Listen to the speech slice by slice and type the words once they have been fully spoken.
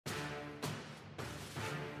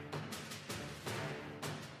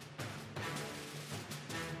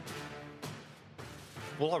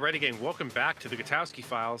Well, alright, gang, welcome back to the Gutowski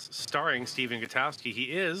Files, starring Stephen Gutowski. He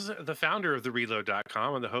is the founder of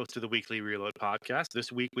TheReload.com and the host of the weekly Reload podcast.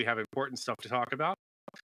 This week, we have important stuff to talk about.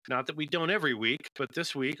 Not that we don't every week, but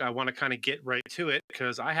this week, I want to kind of get right to it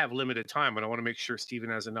because I have limited time, and I want to make sure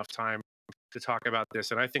Stephen has enough time to talk about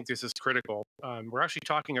this, and I think this is critical. We're actually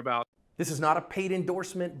talking about... This is not a paid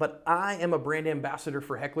endorsement, but I am a brand ambassador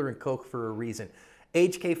for Heckler and Koch for a reason.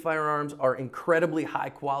 HK firearms are incredibly high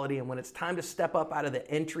quality, and when it's time to step up out of the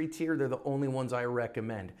entry tier, they're the only ones I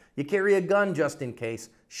recommend. You carry a gun just in case.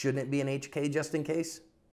 Shouldn't it be an HK just in case?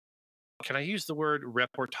 Can I use the word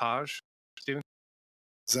reportage, Stephen?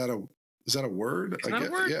 Is that a word? Is that a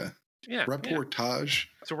word? Yeah. Reportage.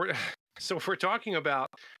 Yeah. So we're talking about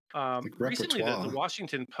recently the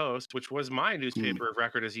Washington Post, which was my newspaper of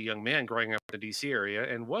record as a young man growing up in the DC area,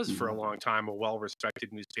 and was for a long time a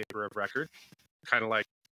well-respected newspaper of record, kind of like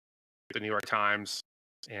the New York Times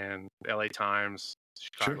and LA Times,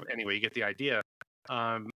 Chicago. Sure. Anyway, you get the idea.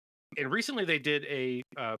 And recently they did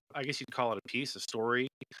I guess you'd call it a piece, a story,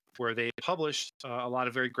 where they published a lot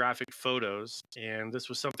of very graphic photos. And this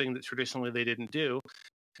was something that traditionally they didn't do.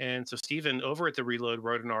 And so Stephen over at The Reload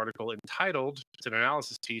wrote an article entitled, it's an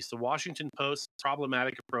analysis piece, The Washington Post's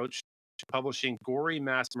Problematic Approach to Publishing Gory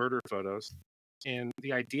Mass Murder Photos. And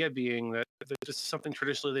the idea being that this is something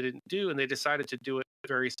traditionally they didn't do, and they decided to do it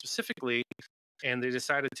very specifically, and they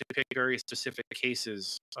decided to pick very specific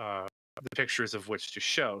cases, the pictures of which to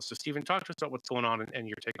show. So Stephen, talk to us about what's going on and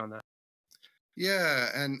your take on that. Yeah,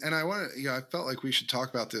 and I wanted, I felt like we should talk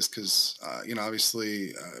about this because,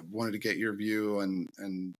 obviously wanted to get your view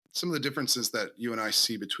and some of the differences that you and I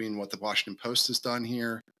see between what the Washington Post has done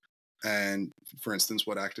here and, for instance,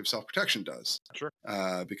 what active self-protection does. Sure.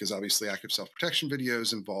 Because obviously active self-protection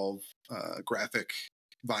videos involve graphic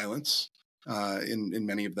violence in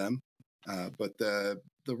many of them. But the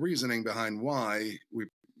reasoning behind why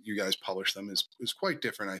you guys publish them is quite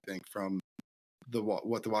different, I think, from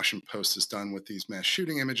what the Washington Post has done with these mass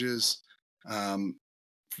shooting images.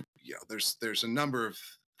 There's a number of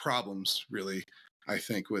problems, really, I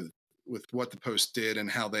think, with what the Post did and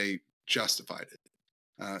how they justified it.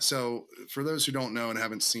 So for those who don't know and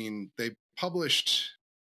haven't seen, they published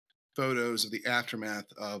photos of the aftermath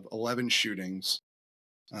of 11 shootings,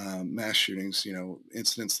 mass shootings,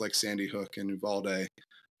 incidents like Sandy Hook and Uvalde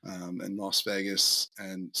and Las Vegas.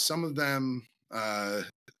 And some of them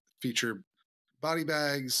feature body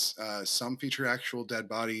bags, some feature actual dead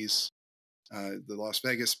bodies. The Las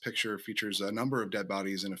Vegas picture features a number of dead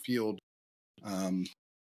bodies in a field. And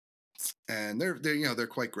they're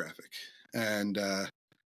quite graphic. And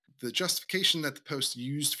the justification that the Post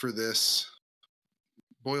used for this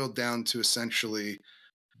boiled down to essentially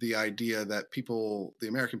the idea that the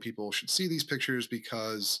American people should see these pictures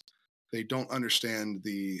because they don't understand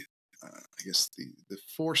the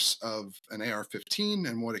force of an AR-15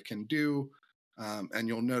 and what it can do. And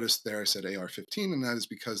you'll notice there I said AR-15, and that is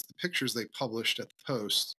because the pictures they published at the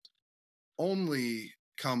Post only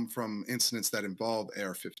come from incidents that involve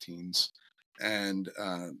AR-15s. And,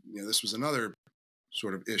 this was another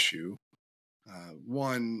sort of issue.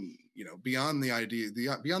 One, beyond the idea,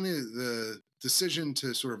 beyond the decision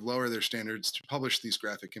to sort of lower their standards to publish these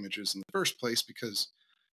graphic images in the first place, because,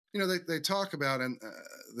 they talk about, and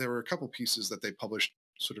there were a couple pieces that they published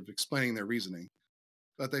sort of explaining their reasoning.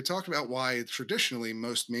 But they talked about why traditionally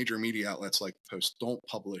most major media outlets like the Post don't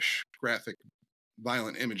publish graphic,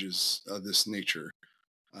 violent images of this nature.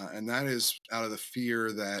 And that is out of the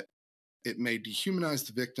fear that it may dehumanize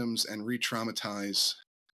the victims and re-traumatize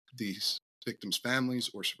these victims'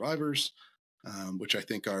 families or survivors, which I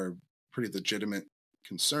think are pretty legitimate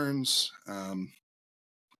concerns,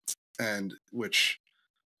 and which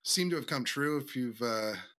seem to have come true if you've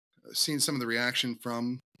seen some of the reaction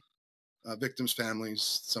from victims'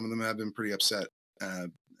 families. Some of them have been pretty upset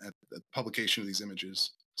at the publication of these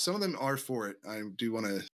images. Some of them are for it. I do want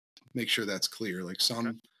to make sure that's clear. Like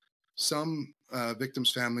some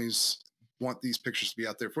victims' families want these pictures to be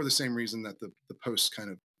out there for the same reason that the Post kind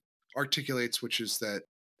of articulates, which is that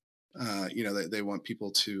they want people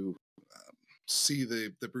to see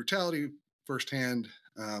the brutality firsthand,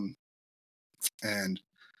 and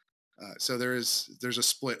so there's a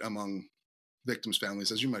split among victims'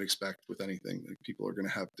 families, as you might expect with anything. Like, people are going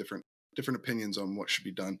to have different opinions on what should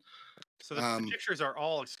be done. So the pictures are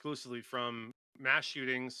all exclusively from mass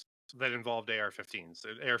shootings that involved AR-15s.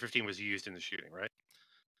 The AR-15 was used in the shooting, right?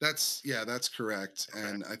 That's correct. Okay.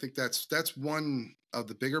 And I think that's one of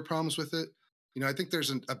the bigger problems with it. I think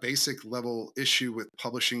there's a basic level issue with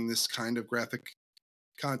publishing this kind of graphic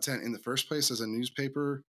content in the first place as a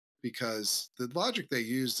newspaper, because the logic they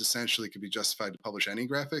used essentially could be justified to publish any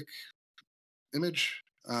graphic image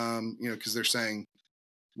because they're saying,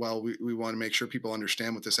 well, we want to make sure people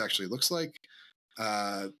understand what this actually looks like.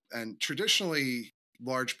 And traditionally,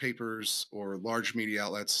 large papers or large media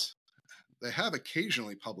outlets, they have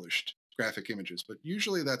occasionally published graphic images, but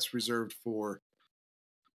usually that's reserved for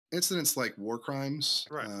incidents like war crimes.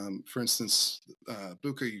 Right. For instance,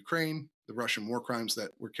 Bucha, Ukraine, the Russian war crimes that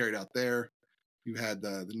were carried out there. You had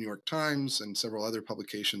the New York Times and several other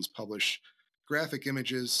publications publish graphic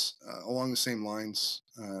images along the same lines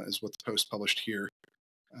as what the Post published here.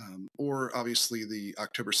 Or obviously the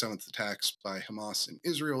October 7th attacks by Hamas in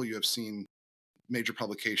Israel. You have seen major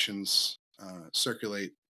publications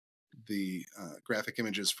circulate the graphic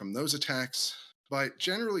images from those attacks. But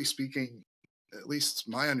generally speaking, at least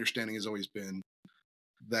my understanding has always been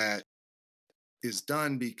that is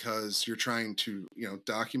done because you're trying to,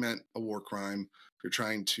 document a war crime. You're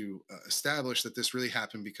trying to establish that this really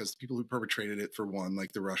happened because the people who perpetrated it, for one,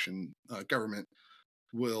 like the Russian government,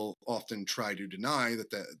 will often try to deny that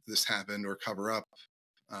this happened or cover up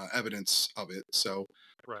evidence of it. So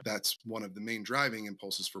right. That's one of the main driving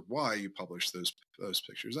impulses for why you publish those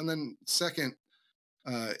pictures. And then second,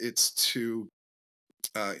 it's to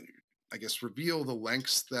I guess reveal the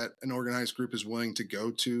lengths that an organized group is willing to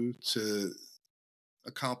go to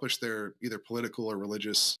accomplish their either political or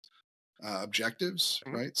religious objectives,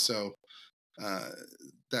 Mm-hmm. right? So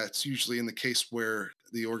that's usually in the case where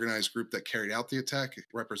the organized group that carried out the attack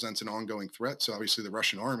represents an ongoing threat. So obviously the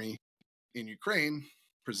Russian army in Ukraine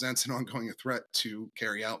presents an ongoing threat to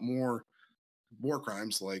carry out more war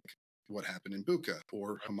crimes like what happened in Bucha,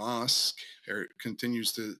 or Hamas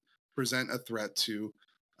continues to present a threat to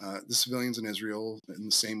the civilians in Israel in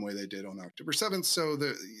the same way they did on October 7th. So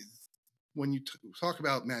when you talk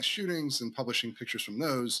about mass shootings and publishing pictures from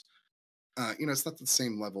those, it's not the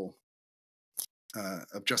same level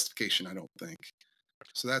of justification, I don't think.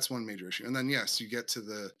 So that's one major issue. And then, yes, you get to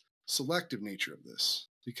the selective nature of this,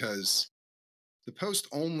 because the Post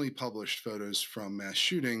only published photos from mass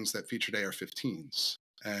shootings that featured AR-15s.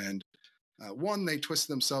 And one, they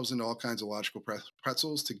twisted themselves into all kinds of logical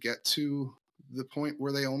pretzels to get to the point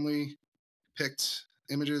where they only picked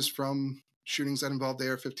images from shootings that involved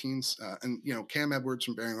AR-15s. And Cam Edwards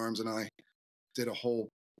from Bearing Arms and I did a whole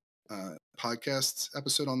podcast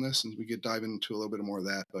episode on this, and we could dive into a little bit more of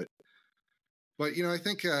that. But I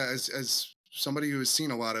think as somebody who has seen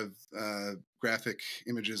a lot of graphic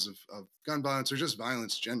images of gun violence or just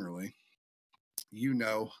violence generally,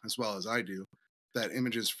 as well as I do, that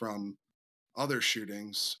images from other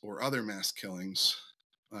shootings or other mass killings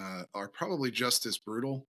are probably just as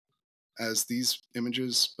brutal as these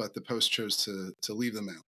images, but the Post chose to leave them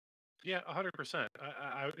out. Yeah, 100%.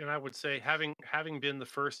 I would say, having been the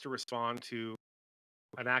first to respond to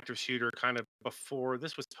an active shooter kind of before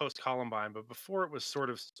this was post Columbine, but before it was sort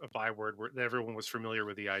of a byword where everyone was familiar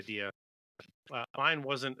with the idea. Mine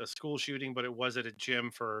wasn't a school shooting, but it was at a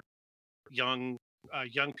gym for young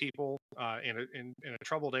people in a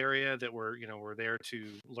troubled area that were there to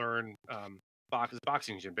learn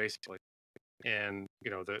boxing gym basically. And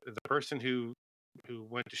the person who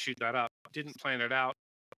went to shoot that up didn't plan it out.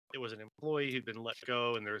 It was an employee who'd been let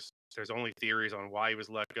go, and there's only theories on why he was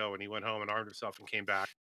let go. And he went home and armed himself and came back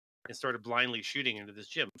and started blindly shooting into this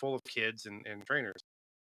gym full of kids and trainers.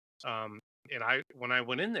 And when I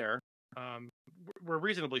went in there, we're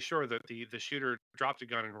reasonably sure that the shooter dropped a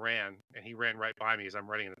gun and ran, and he ran right by me as I'm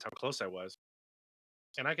running, and that's how close I was.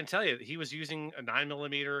 And I can tell you that he was using a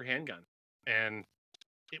 9mm handgun, and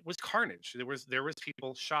it was carnage. There was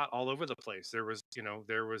people shot all over the place. There was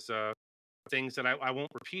things that I won't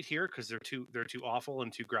repeat here because they're too awful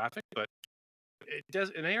and too graphic. But it does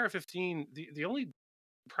an AR-15. The only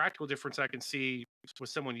practical difference I can see with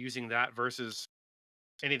someone using that versus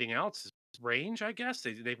anything else is range. I guess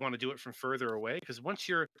they want to do it from further away, because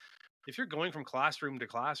if you're going from classroom to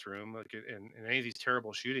classroom, like in any of these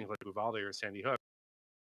terrible shootings like Uvalde or Sandy Hook,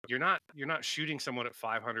 you're not shooting someone at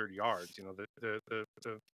 500 yards.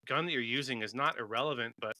 The gun that you're using is not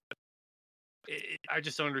irrelevant, but I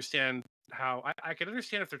just don't understand how. I can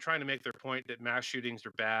understand if they're trying to make their point that mass shootings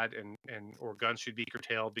are bad and or guns should be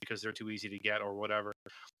curtailed because they're too easy to get or whatever.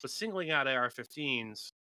 But singling out AR-15s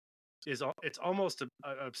it's almost an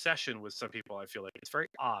obsession with some people. I feel like it's very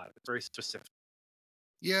odd. It's very specific.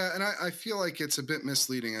 Yeah, and I feel like it's a bit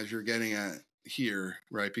misleading, as you're getting at here,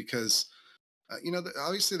 right? Because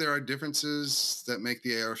obviously there are differences that make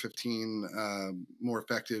the AR-15 more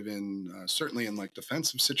effective in certainly in like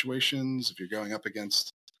defensive situations. If you're going up against,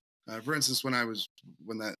 for instance, when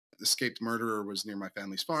that escaped murderer was near my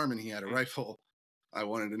family's farm and he had a rifle, I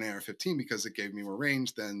wanted an AR-15 because it gave me more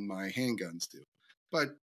range than my handguns do.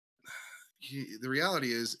 But the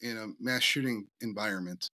reality is, in a mass shooting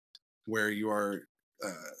environment where you are,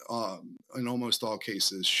 in almost all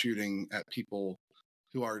cases, shooting at people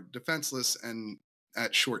who are defenseless and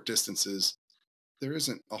at short distances, there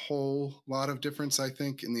isn't a whole lot of difference, I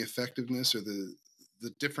think, in the effectiveness or the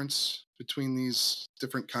difference between these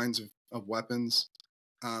different kinds of weapons.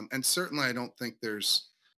 And certainly, I don't think there's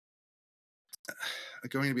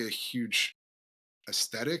going to be a huge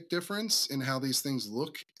aesthetic difference in how these things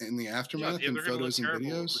look in the aftermath in photos and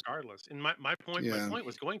videos. Regardless. And my point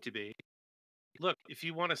was going to be, look, if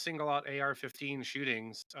you want to single out AR-15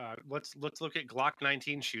 shootings, let's look at Glock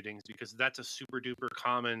 19 shootings, because that's a super duper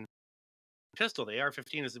common pistol. The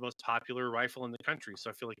AR-15 is the most popular rifle in the country, so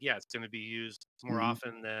I feel like it's going to be used more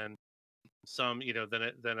often than some,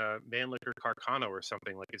 than a Mannlicher Carcano or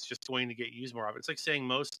something. Like, it's just going to get used more often. It's like saying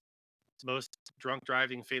most drunk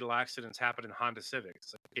driving fatal accidents happen in Honda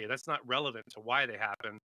Civics. Like, okay, that's not relevant to why they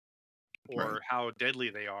happen or how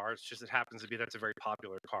deadly they are. It's just, it happens to be that's a very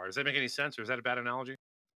popular car. Does that make any sense, or is that a bad analogy?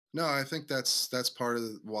 No, I think that's part of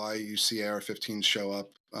why you see AR-15s show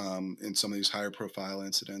up in some of these higher profile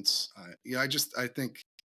incidents. I think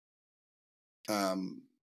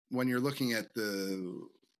when you're looking at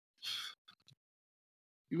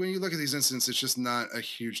when you look at these incidents, it's just not a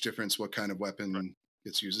huge difference what kind of weapon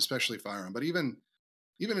gets used, especially firearm. But even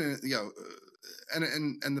in,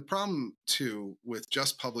 and the problem too with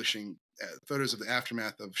just publishing photos of the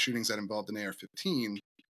aftermath of shootings that involved an AR-15,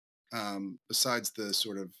 besides the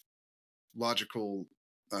sort of logical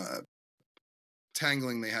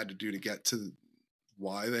tangling they had to do to get to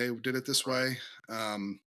why they did it this way,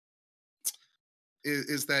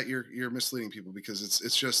 is that you're misleading people, because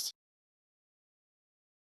it's just